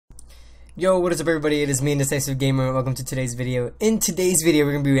Yo, what is up everybody, it is me, Indecisive Gamer, and welcome to today's video. In today's video,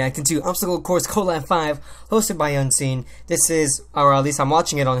 we're going to be reacting to Obstacle Course Collab 5, hosted by Unseen. This is, or at least I'm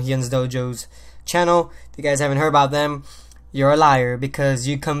watching it on Hyun's Dojo's channel. If you guys haven't heard about them, you're a liar, because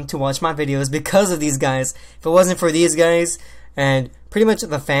you come to watch my videos because of these guys. If it wasn't for these guys, and pretty much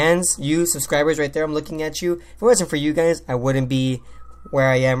the fans, you subscribers right there, I'm looking at you. If it wasn't for you guys, I wouldn't be where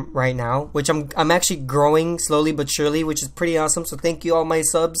I am right now, which I'm actually growing slowly but surely, which is pretty awesome. So thank you all my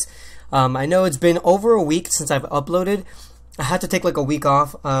subs. I know it's been over a week since I've uploaded. I had to take like a week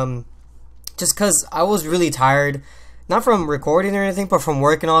off, just cause I was really tired, not from recording or anything, but from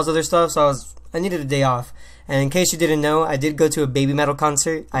work and all this other stuff. So I needed a day off. And in case you didn't know, I did go to a baby metal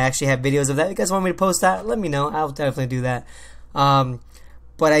concert. I actually have videos of that. If you guys want me to post that, let me know. I'll definitely do that.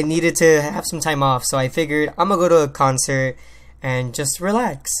 But I needed to have some time off, so I figured I'm gonna go to a concert and just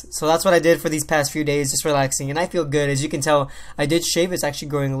relax. So that's what I did for these past few days, just relaxing, and I feel good. As you can tell, I did shave. It's actually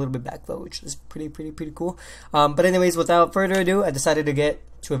growing a little bit back though, which is pretty cool. But anyways, without further ado, I decided to get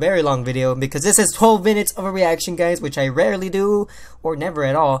to a very long video because this is 12 minutes of a reaction, guys, which I rarely do or never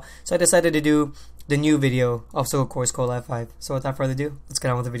at all. So I decided to do the new video, Obstacle Course Collab 5. So without further ado, let's get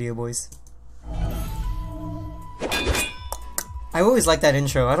on with the video, boys. I always like that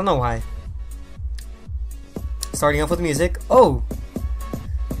intro. I don't know why. Starting off with music. Oh!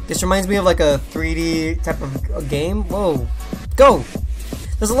 This reminds me of like a 3D type of a game. Whoa. Go!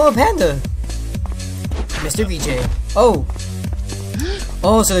 There's a little panda! Mr. VJ. Oh!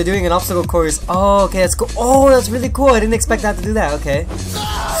 Oh, so they're doing an obstacle course. Oh, okay, that's cool. Oh, that's really cool. I didn't expect that to do that. Okay.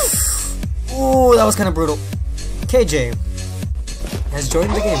 Oh, that was kind of brutal. KJ has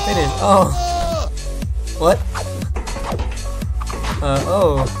joined the game. Finished. Oh. What?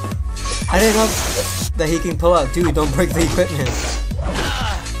 Oh. I didn't know that he can pull out. Dude, don't break the equipment.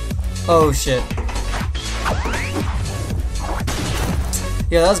 Oh shit.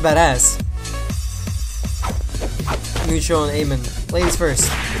 Yeah, that was badass. Neutral and Amen. Ladies first.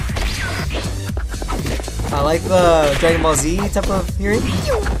 I like the Dragon Ball Z type of hearing.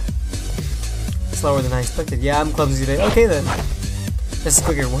 Slower than I expected. Yeah, I'm clumsy today. Okay then. This is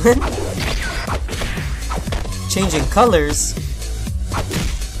quicker. One. Changing colors.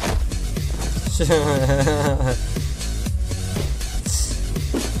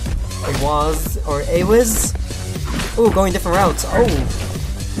 Awiz. Ooh, going different routes. Oh.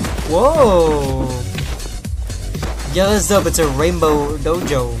 Whoa. Yeah, that's dope. It's a rainbow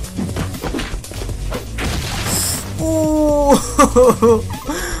dojo. Ooh.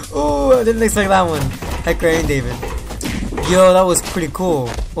 Ooh, I didn't expect that one. Heck, Ray and David. Yo, that was pretty cool.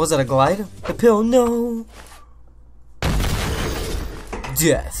 What was that, a glide? The pill? No.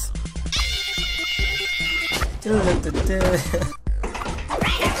 Death.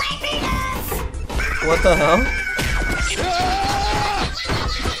 What the hell?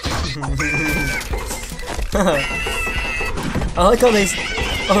 I like how they.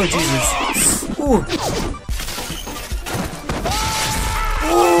 Oh Jesus! Ooh!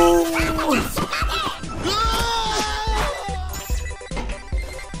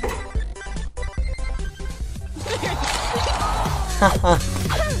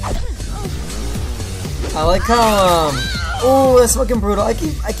 I like how oh, that's fucking brutal. I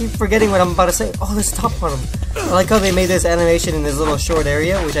keep forgetting what I'm about to say. Oh, there's top bottom. I like how they made this animation in this little short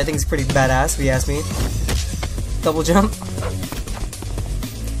area, which I think is pretty badass, if you ask me. Double jump.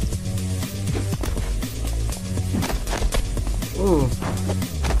 Ooh.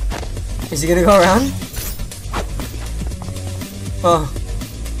 Is he gonna go around? Oh.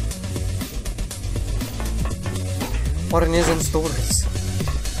 What in his stores?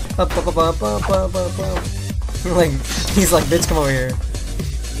 Like, he's like, bitch, come over here.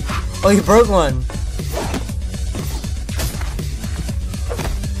 Oh, he broke one.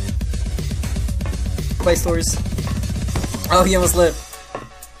 Play stores. Oh, he almost lived.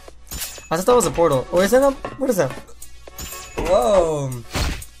 I thought that was a portal. Or is that a, what is that? Whoa.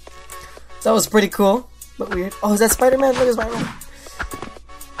 That was pretty cool, but weird. Oh, is that Spider-Man? Look at Spider-Man.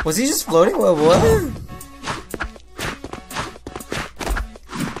 Was he just floating? What?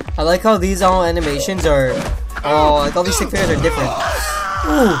 I like how these all animations are, like all these stick figures are different.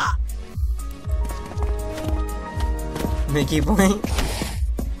 Ooh. Mickey point.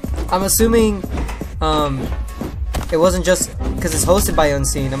 I'm assuming, it wasn't just because it's hosted by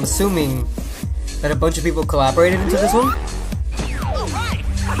Unseen. I'm assuming that a bunch of people collaborated into this one.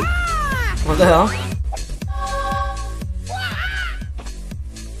 What the hell?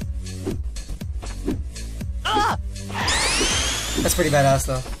 That's pretty badass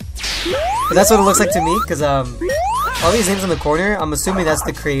though. But that's what it looks like to me, because all these names in the corner, I'm assuming that's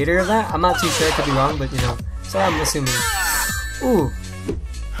the creator of that. I'm not too sure, I could be wrong, but you know. So I'm assuming. Ooh.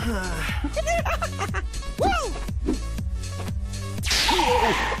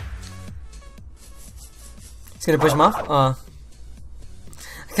 He's gonna push him off? I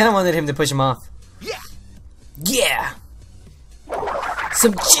kinda wanted him to push him off. Yeah!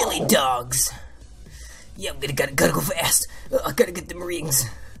 Some chili dogs! Yeah, gotta go fast. I gotta get them rings.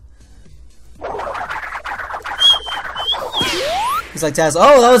 He's like Taz.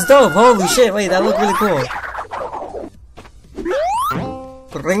 Oh, that was dope! Holy shit, wait, that looked really cool.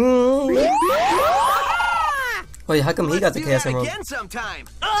 Ring! Wait, how come he got the Chaos Emerald?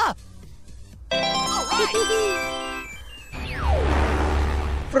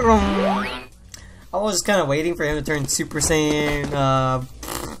 I was kind of waiting for him to turn Super Saiyan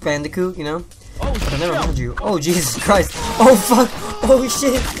Bandicoot, you know? But I never heard you. Oh, Jesus Christ. Oh, fuck. Holy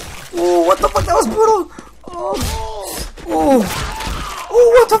shit. Oh, what the fuck? That was brutal. Oh, oh. Oh,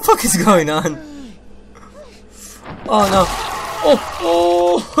 what the fuck is going on? Oh, no. Oh,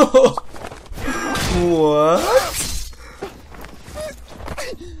 oh. What?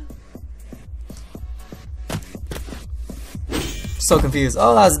 So confused.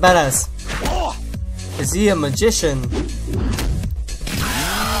 Oh, that was badass. Is he a magician?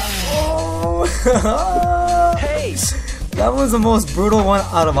 Oh. Hey! That was the most brutal one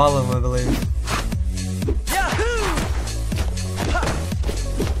out of all of them, I believe.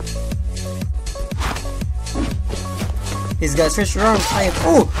 These guys switched your arms.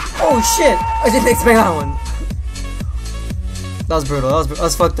 Oh shit! I didn't expect that one. That was brutal. That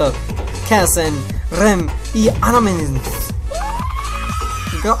was fucked up. Cass and Rem y Anamin.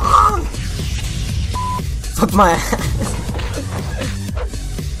 Go on! Fuck my ass.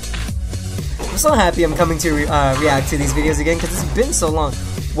 I'm so happy I'm coming to react to these videos again because it's been so long.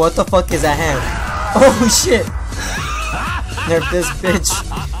 What the fuck is that hand? Oh shit! Nerf this bitch.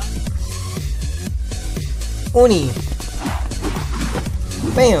 Oni.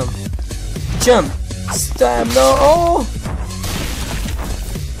 Bam. Jump. Stab. No. Oh.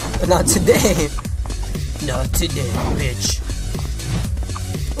 But not today. Not today, bitch.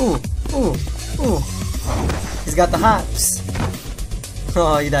 Ooh, ooh, ooh. He's got the hops.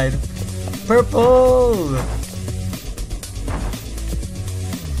 Oh, he died. Purple!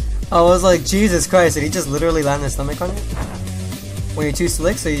 I was like, Jesus Christ, did he just literally land his stomach on it? When you're too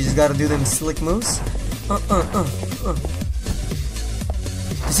slick, so you just gotta do them slick moves?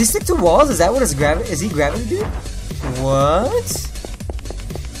 Does he stick to walls? Is that what his gravity? Is he gravity dude? What?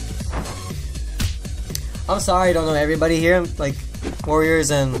 I'm sorry, I don't know everybody here. Like, Warriors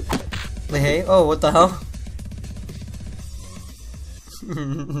and Lehei. Oh, what the hell?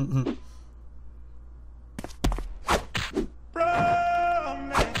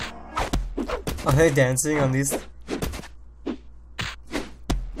 Are they dancing on these?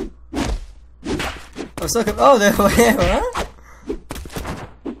 I'm so confused. Oh, they're what?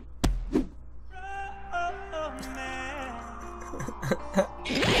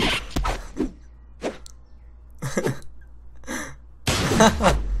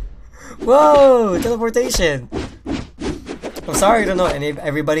 Whoa! Teleportation! I'm sorry I don't know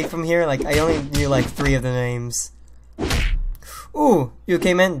everybody from here. Like, I only knew like 3 of the names. Ooh! You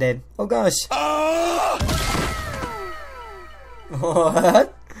came in dead. Oh gosh!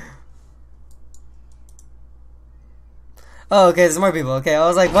 What? Oh, okay, there's more people. Okay, I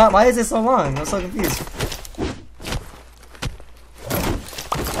was like, what? Why is it so long? I'm so confused.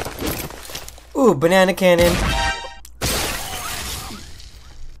 Ooh, banana cannon.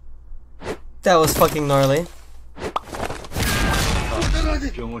 That was fucking gnarly.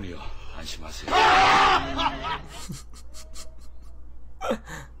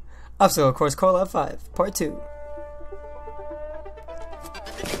 Obstacle Course Collab 5, Part 2.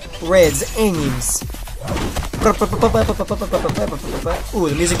 Reds, aims. Ooh,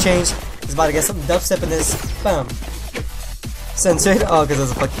 the music changed. It's about to get some dubstep in this. Bam. Censored? Oh, because it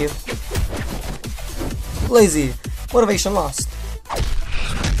was a fuck you. Lazy. Motivation lost.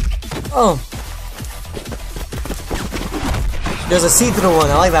 Oh. There's a see-through one.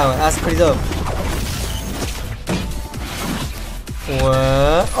 I like that one. That's pretty dope.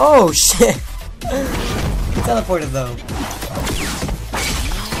 What? Oh, shit. He teleported, though.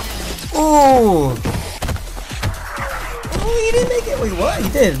 Ooh. Oh, he didn't make it. Wait, what? He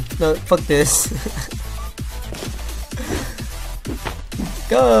did. No, fuck this.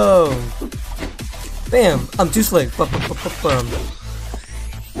 Go. Bam. I'm too slick. Bam.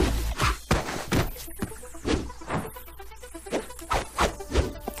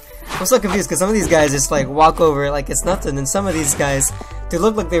 I'm so confused because some of these guys just like walk over like it's nothing, and some of these guys, they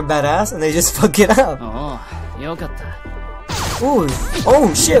look like they're badass and they just fuck it up. Ooh,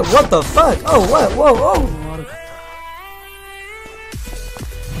 oh shit, what the fuck? Oh, what? Whoa, whoa.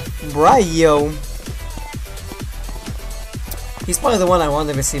 Bryo. He's probably the one I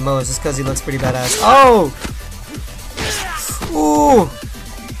wanted to see most, just because he looks pretty badass. Oh! Ooh!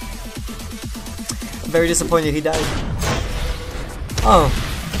 I'm very disappointed he died. Oh.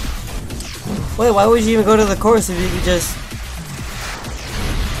 Wait, why would you even go to the course if you could just...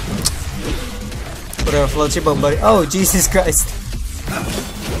 Whatever, float your boat, buddy. Oh, Jesus Christ.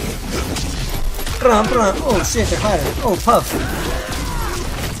 Oh shit, they're fighting. Oh, Puff.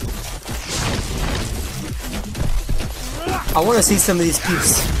 I want to see some of these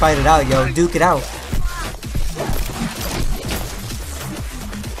peeps fight it out, yo. Duke it out.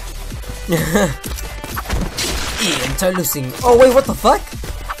 Interlacing. Oh wait, what the fuck?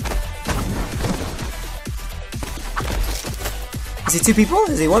 Is he two people?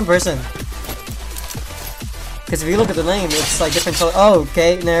 Is he one person? Because if you look at the name, it's like different. Oh,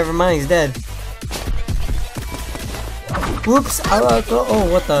 okay, never mind. He's dead. Whoops! Oh,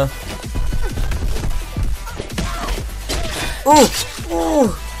 what the? Oh!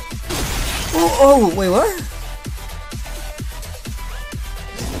 Oh! Oh! Oh! Wait, what?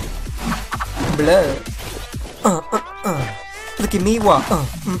 Blood. Look at me, what?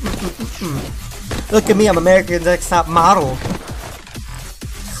 Look at me, I'm America's Next Top Model.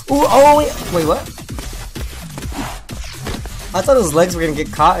 Ooh, oh, wait, what? I thought his legs were gonna get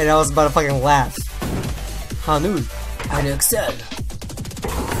caught and I was about to fucking laugh. Hanu, and excel.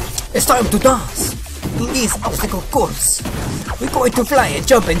 It's time to dance in this obstacle course. We're going to fly and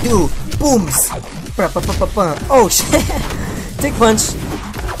jump and do booms. Oh shit! Dick punch.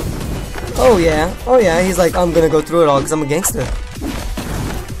 Oh yeah, he's like, I'm gonna go through it all because I'm a gangster.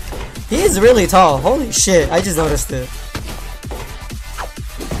 He is really tall, holy shit, I just noticed it.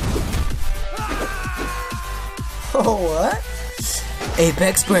 Oh, what?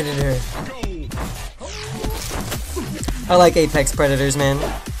 Apex Predator. I like Apex Predators, man.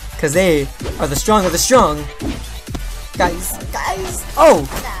 Because they are the strong of the strong. Guys. Oh!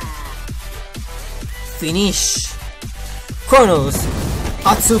 Finish. Chronos.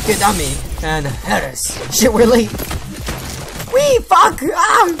 Atsuke Dami. And Harris. Shit, we're late. Wee! Fuck!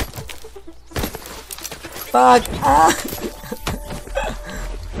 Ah! Fuck! Ah!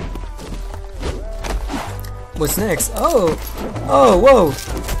 What's next? Oh! Oh, whoa!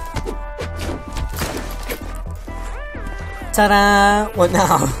 Ta-da! What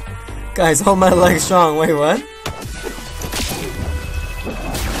now? Guys, hold my leg strong. Wait, what?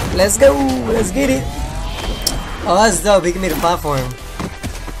 Let's go! Let's get it! Oh, that's dope. He can make a platform.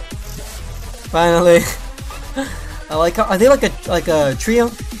 Finally. I like how... Are they like a trio?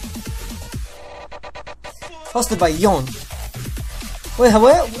 Hosted by Yon. Wait,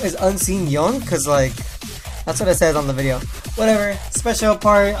 what? Is Unseen Yon? Because, like... That's what it says on the video. Whatever. Special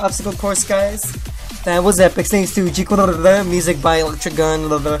part, obstacle course, guys. That was epic. Thanks to Jiko, music by Electric Gun.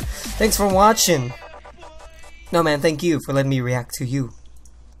 Thanks for watching. No, man, thank you for letting me react to you.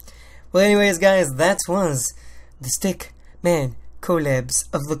 Well, anyways, guys, that was the Stick Man collabs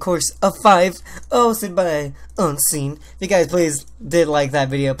of the course of 5, hosted by Unseen. If you guys please did like that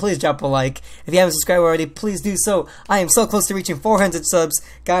video, please drop a like. If you haven't subscribed already, please do so. I am so close to reaching 400 subs.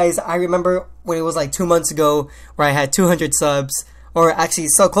 Guys, I remember when it was like 2 months ago where I had 200 subs, or actually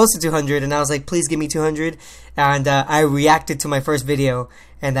so close to 200, and I was like, please give me 200, and I reacted to my first video,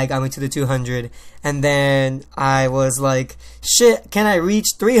 and that got me to the 200, and then I was like, shit, can I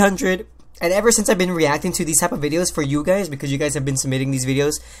reach 300? And ever since I've been reacting to these type of videos for you guys, because you guys have been submitting these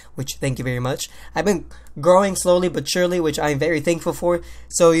videos, which thank you very much, I've been growing slowly but surely, which I'm very thankful for.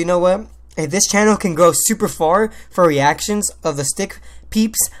 So you know what? If this channel can grow super far for reactions of the Stick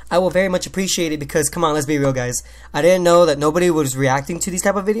peeps, I will very much appreciate it, because come on, let's be real, guys. I didn't know that nobody was reacting to these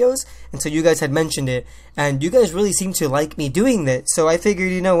type of videos until you guys had mentioned it, and you guys really seem to like me doing that. So I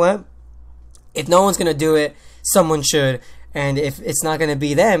figured, you know what? If no one's gonna do it, someone should. And if it's not gonna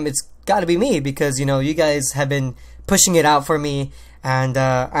be them, it's gotta be me, because you know you guys have been pushing it out for me, and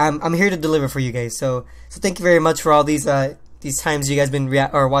I'm here to deliver for you guys. So thank you very much for all these times you guys been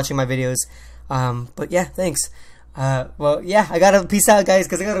watching my videos. But yeah, thanks. Well, yeah, I gotta peace out, guys,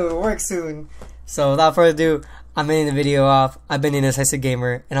 because I gotta go to work soon. So without further ado, I'm ending the video off. I've been Indecisive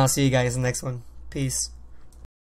Gamer, and I'll see you guys in the next one. Peace.